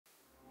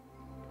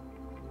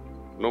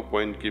No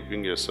point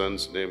keeping your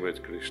son's name as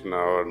Krishna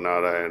or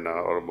Narayana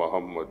or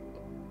Muhammad.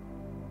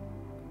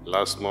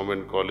 Last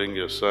moment calling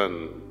your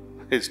son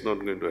is not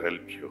going to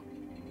help you.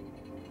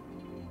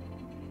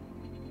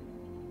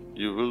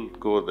 You will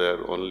go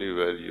there only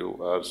where you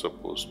are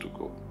supposed to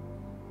go.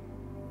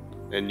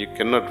 And you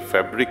cannot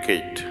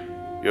fabricate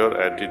your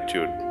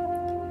attitude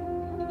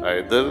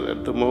either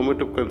at the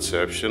moment of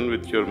conception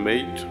with your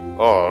mate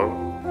or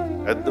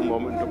at the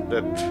moment of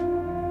death.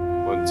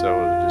 Once I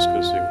was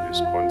discussing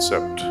this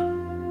concept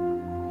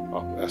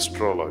of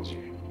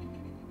astrology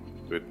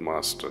with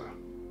Master.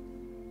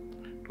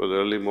 It was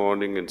early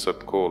morning in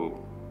Satkol.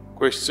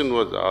 Question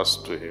was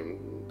asked to him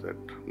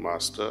that,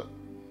 Master,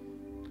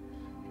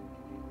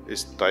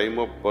 is time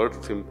of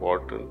birth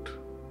important?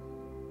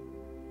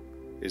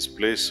 Is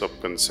place of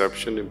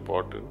conception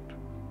important?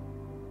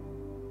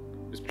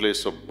 Is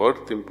place of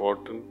birth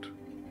important?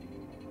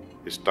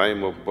 Is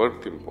time of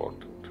birth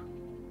important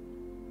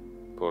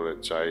for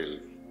a child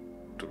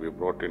to be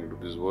brought into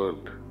this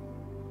world?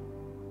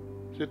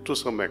 To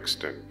some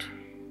extent.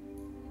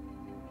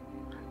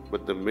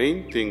 But the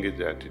main thing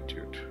is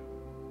attitude.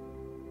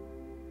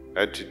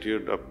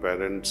 Attitude of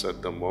parents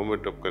at the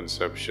moment of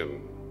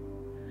conception.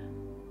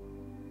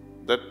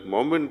 That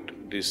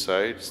moment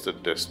decides the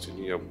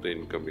destiny of the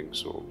incoming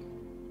soul.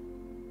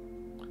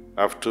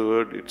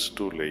 Afterward, it's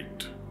too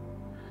late.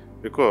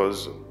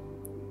 Because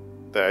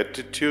the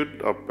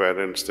attitude of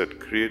parents that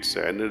creates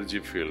the energy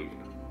field,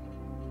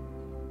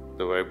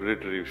 the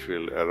vibratory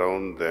field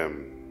around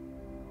them,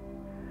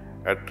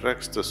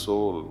 attracts the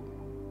soul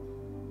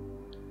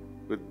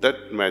with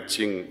that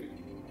matching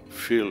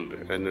field,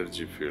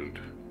 energy field.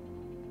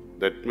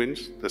 That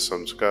means the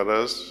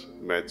samskaras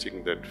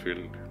matching that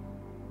field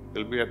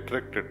will be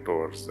attracted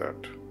towards that.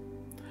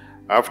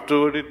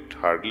 Afterward, it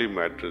hardly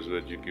matters where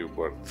you give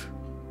birth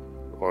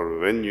or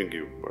when you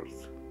give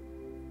birth.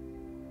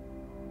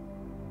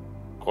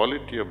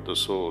 Quality of the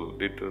soul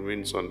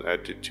determines on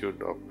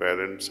attitude of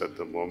parents at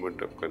the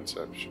moment of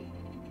conception.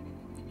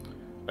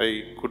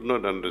 I could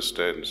not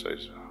understand, so I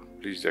said,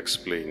 please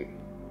explain.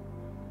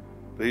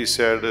 He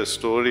said a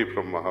story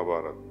from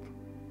Mahabharata.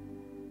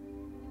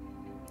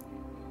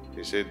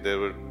 He said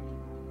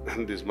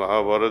this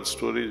Mahabharata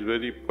story is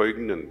very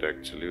poignant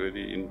actually,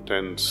 very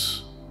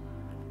intense.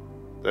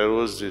 There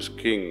was this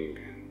king,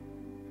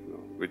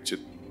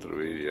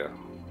 Vichitravirya.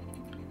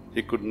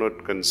 He could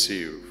not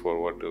conceive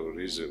for whatever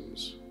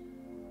reasons.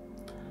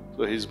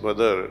 So his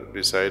mother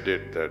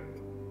decided that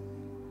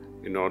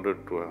in order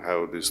to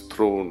have this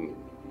throne,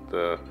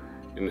 the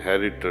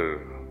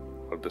inheritor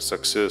or the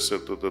successor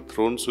to the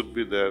throne should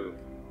be there.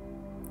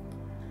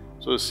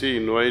 So she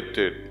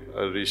invited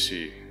a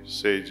rishi,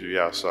 sage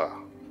Vyasa,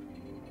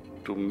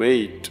 to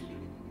mate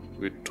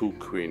with 2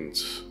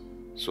 queens.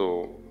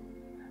 So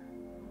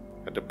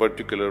at a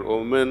particular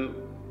omen,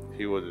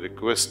 he was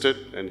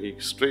requested and he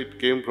straight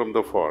came from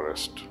the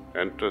forest,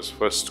 enters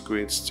first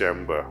queen's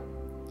chamber,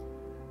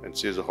 and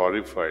she is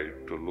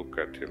horrified to look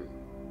at him.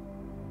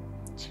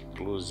 She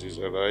closes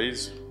her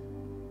eyes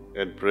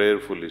and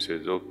prayerfully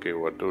says, okay,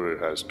 whatever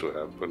has to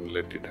happen,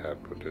 let it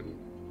happen.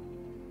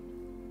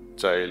 And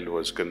child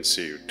was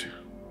conceived.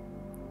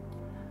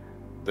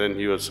 Then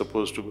he was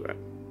supposed to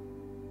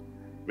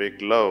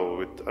make love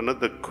with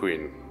another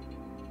queen.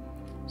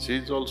 She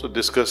is also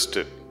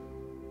disgusted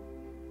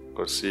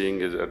because seeing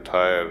his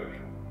attire,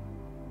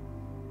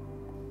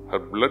 her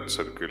blood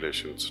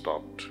circulation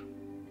stopped.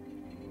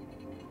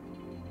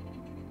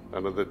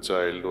 Another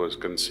child was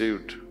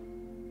conceived.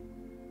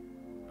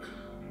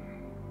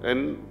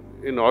 And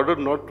in order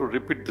not to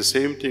repeat the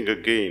same thing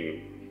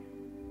again,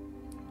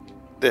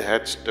 they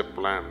hatched a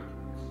plan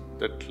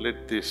that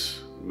let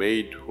this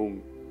maid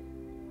who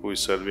is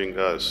serving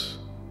us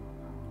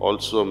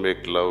also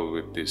make love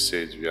with this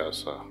sage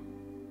Vyasa.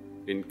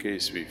 In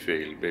case we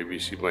fail, maybe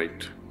she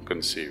might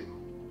conceive.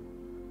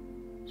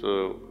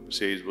 So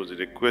sage was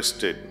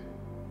requested.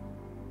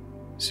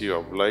 She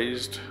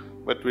obliged,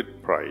 but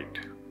with pride.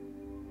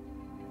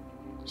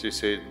 She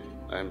said,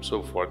 I am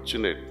so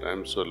fortunate, I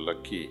am so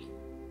lucky.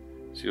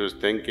 She was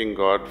thanking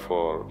God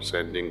for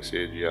sending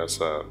sage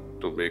Vyasa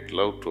to make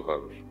love to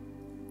her.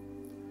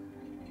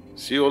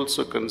 She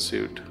also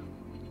conceived.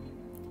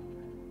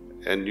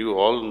 And you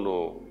all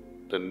know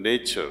the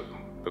nature,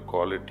 the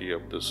quality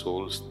of the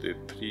souls. The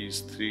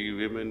three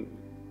women.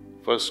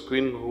 First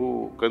queen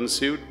who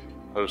conceived,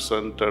 her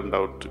son turned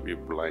out to be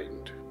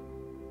blind.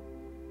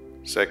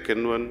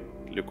 Second one,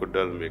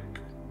 leucodermic.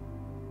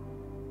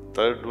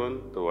 Third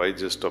one, the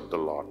wisest of the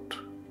lot.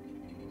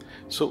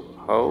 So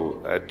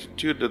how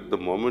attitude at the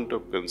moment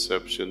of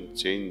conception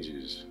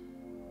changes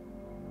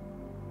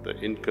the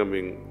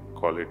incoming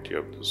quality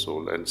of the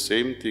soul, and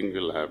same thing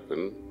will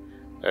happen.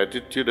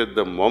 Attitude at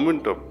the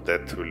moment of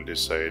death will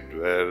decide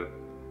where,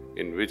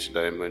 in which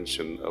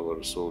dimension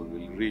our soul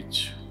will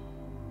reach.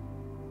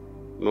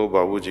 No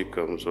Babuji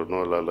comes or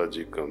no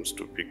Lalaji comes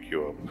to pick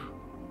you up.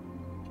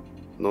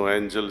 No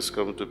angels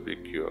come to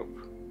pick you up.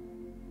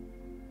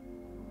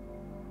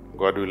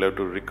 God will have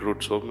to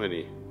recruit so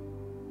many,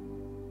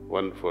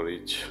 one for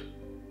each.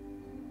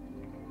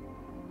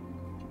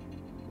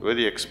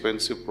 very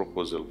expensive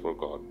proposal for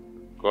God.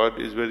 God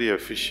is very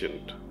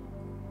efficient.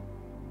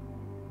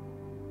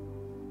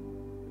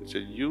 He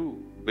said,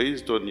 you,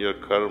 based on your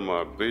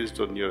karma, based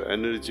on your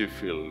energy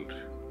field,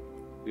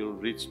 you'll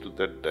reach to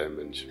that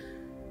dimension.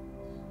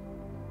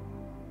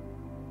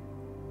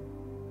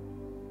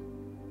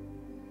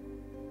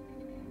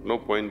 No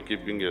point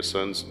keeping your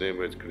son's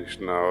name as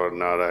Krishna or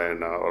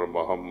Narayana or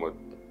Muhammad.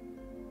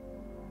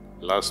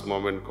 Last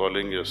moment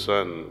calling your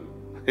son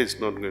is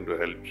not going to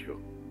help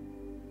you.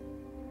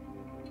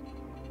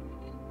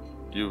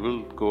 You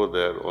will go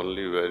there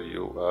only where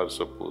you are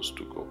supposed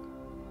to go.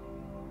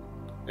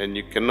 And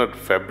you cannot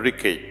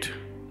fabricate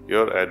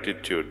your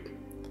attitude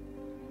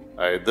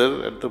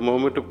either at the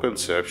moment of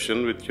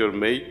conception with your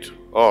mate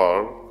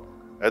or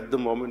at the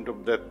moment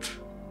of death.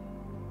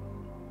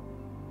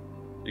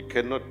 You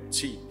cannot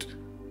cheat.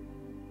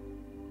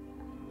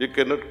 You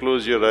cannot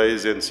close your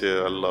eyes and say,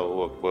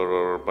 Allahu Akbar,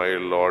 or my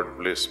Lord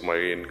bless my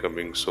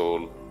incoming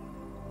soul.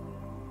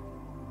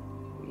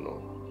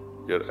 No,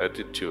 your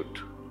attitude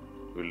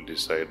will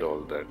decide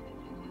all that.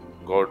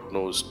 God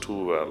knows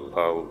too well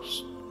how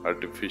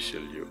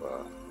artificial you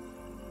are.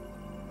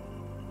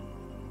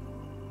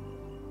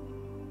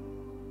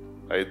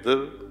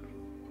 Either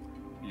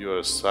you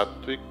are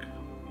sattvic,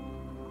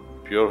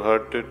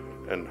 pure-hearted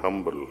and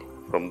humble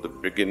from the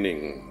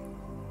beginning.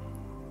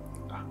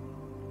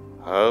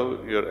 How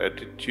your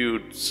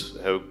attitudes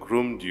have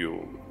groomed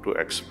you to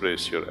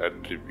express your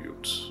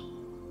attributes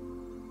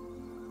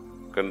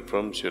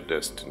confirms your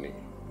destiny.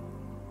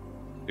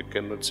 You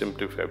cannot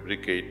simply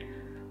fabricate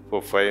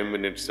for 5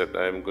 minutes that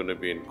I am going to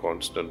be in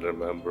constant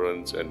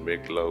remembrance and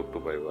make love to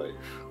my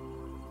wife.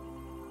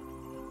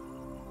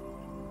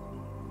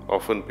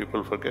 Often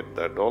people forget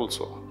that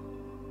also.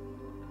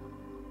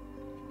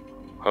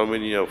 How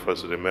many of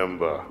us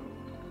remember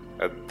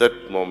at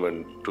that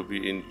moment to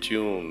be in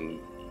tune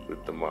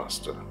with the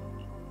Master,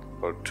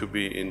 or to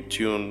be in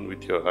tune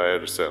with your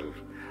higher self,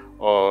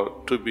 or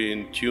to be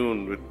in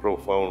tune with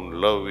profound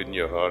love in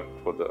your heart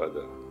for the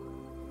other?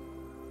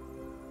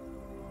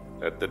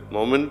 At that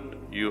moment,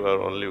 you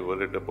are only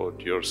worried about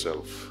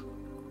yourself,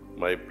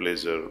 my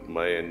pleasure,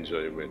 my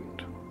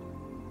enjoyment,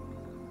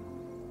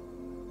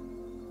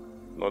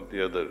 not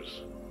the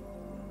others.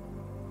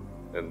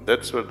 And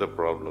that's where the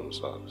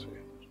problems are, see.